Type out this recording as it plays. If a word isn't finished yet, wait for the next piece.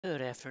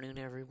Good afternoon,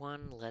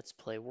 everyone. Let's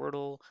play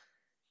Wordle.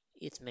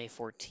 It's May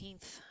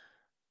 14th,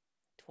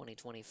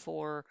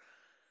 2024,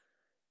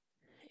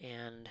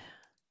 and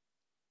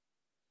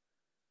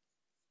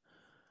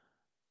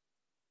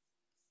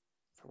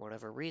for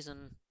whatever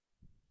reason,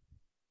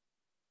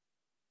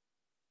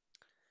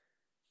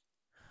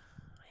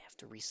 I have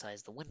to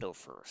resize the window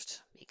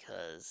first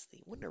because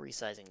the window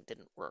resizing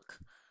didn't work.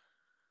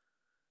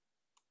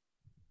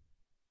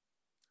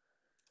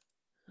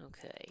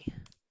 Okay,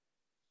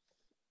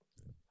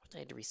 I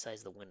had to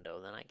resize the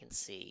window, then I can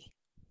see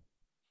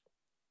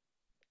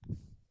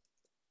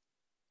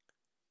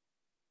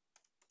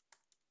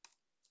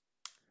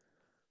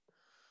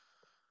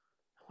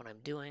what I'm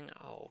doing.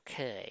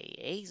 Okay,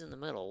 A's in the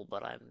middle,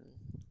 but I'm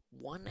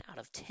 1 out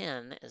of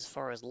 10 as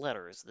far as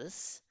letters.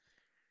 This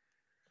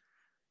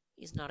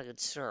is not a good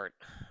start.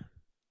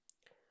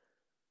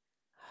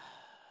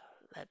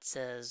 That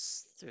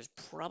says there's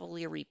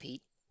probably a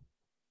repeat.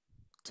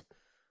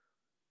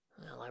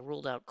 Well, I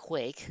ruled out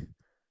Quake,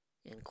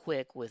 and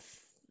Quick with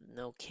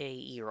no K,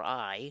 E, or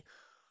I,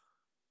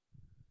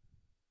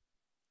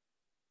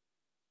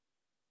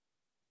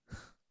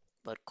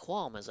 but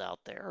Qualm is out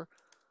there.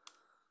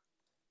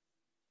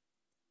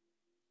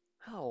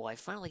 Oh, I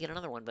finally get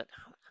another one, but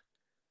how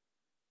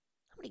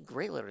many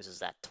gray letters is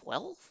that?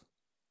 12?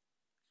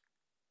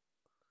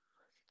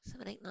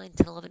 7, 8, 9,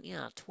 10, 11,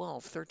 yeah,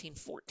 12, 13,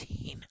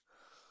 14.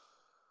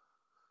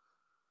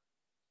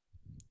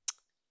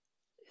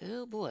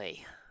 Oh boy.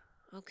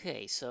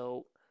 Okay,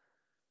 so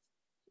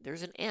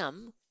there's an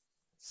M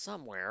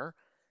somewhere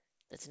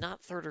that's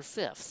not third or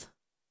fifth.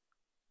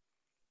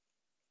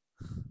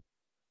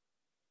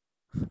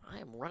 I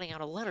am running out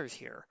of letters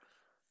here.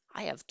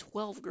 I have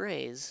 12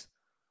 grays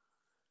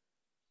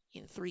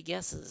in 3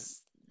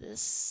 guesses.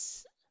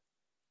 This.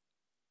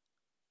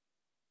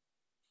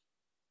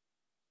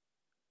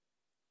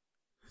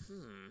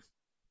 Hmm.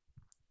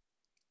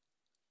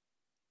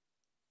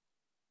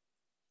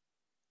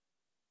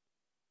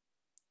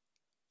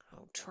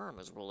 Oh, term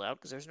is ruled out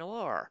because there's no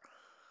R.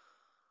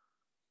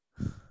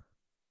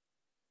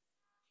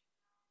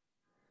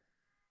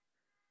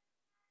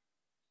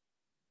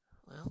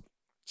 Well,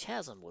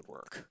 chasm would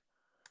work.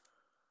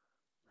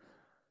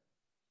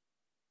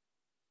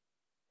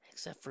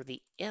 Except for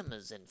the M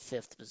is in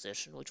fifth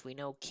position, which we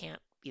know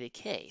can't be the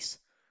case.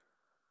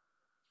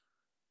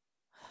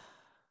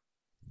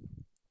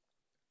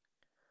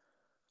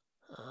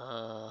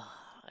 I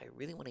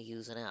really want to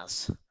use an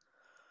S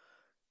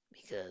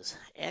because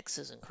X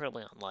is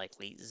incredibly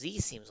unlikely. Z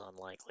seems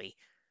unlikely.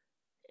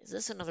 Is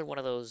this another one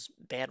of those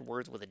bad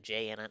words with a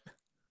J in it?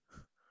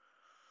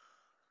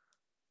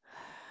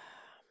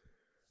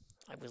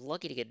 I was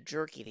lucky to get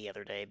jerky the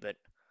other day, but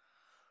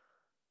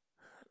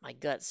my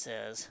gut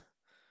says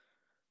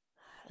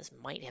this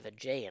might have a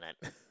J in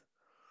it.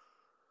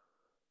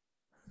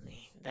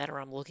 That or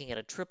I'm looking at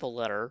a triple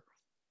letter,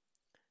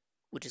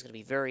 which is going to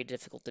be very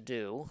difficult to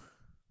do,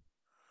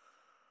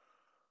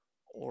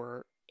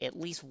 or at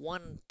least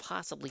one,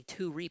 possibly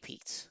two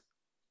repeats.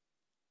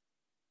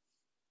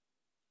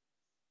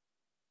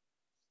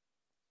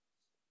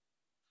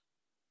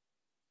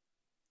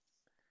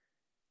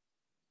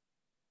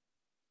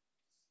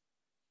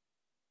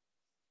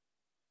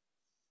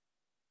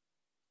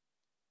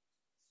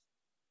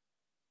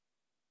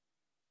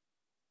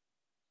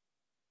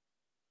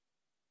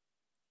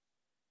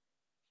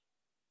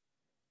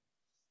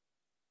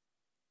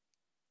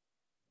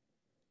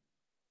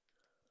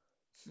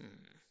 Hmm.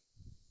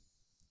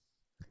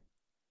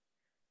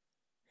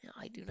 Now,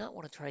 I do not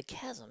want to try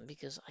chasm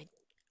because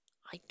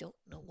I don't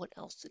know what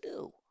else to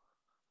do.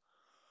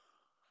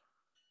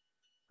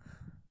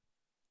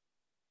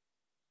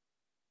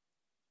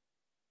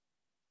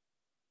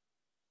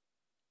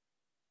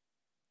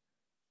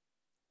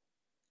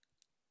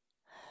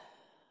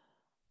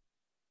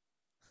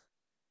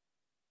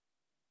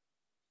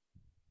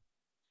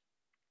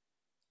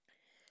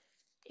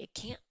 It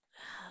can't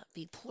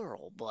be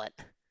plural, but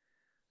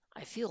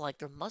I feel like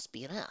there must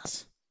be an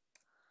S.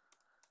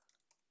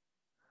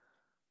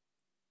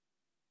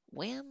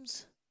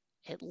 Whams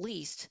at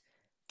least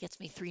gets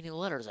me 3 new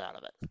letters out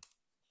of it.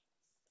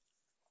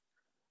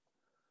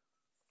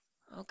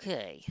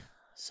 Okay,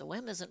 so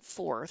M isn't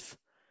fourth.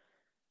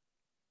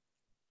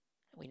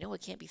 We know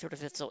it can't be third or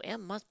fifth, so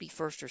M must be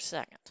first or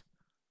second.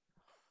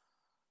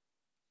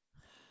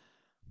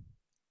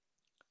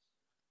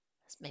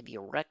 This may be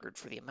a record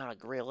for the amount of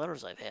gray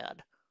letters I've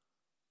had.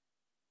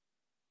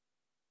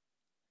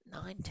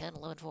 9, 10,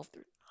 11, 12,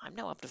 13. I'm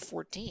now up to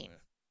 14.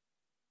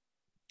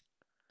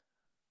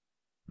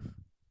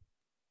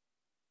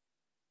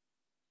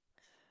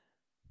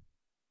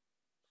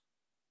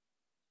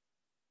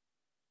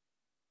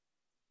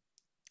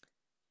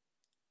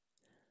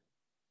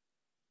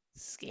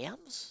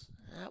 Scams?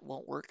 That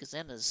won't work because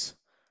M is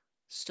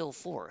still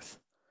fourth.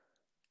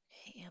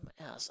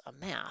 AMS, a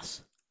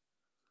mass.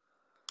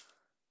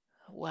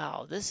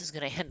 Wow, this is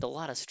going to end a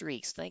lot of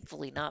streaks.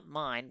 Thankfully, not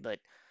mine, but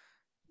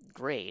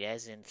great,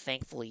 as in,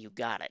 thankfully, you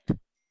got it.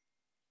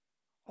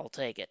 I'll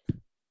take it.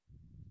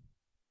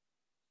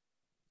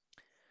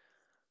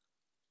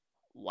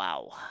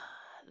 Wow,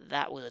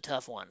 that was a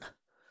tough one.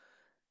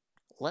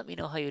 Let me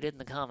know how you did in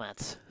the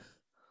comments.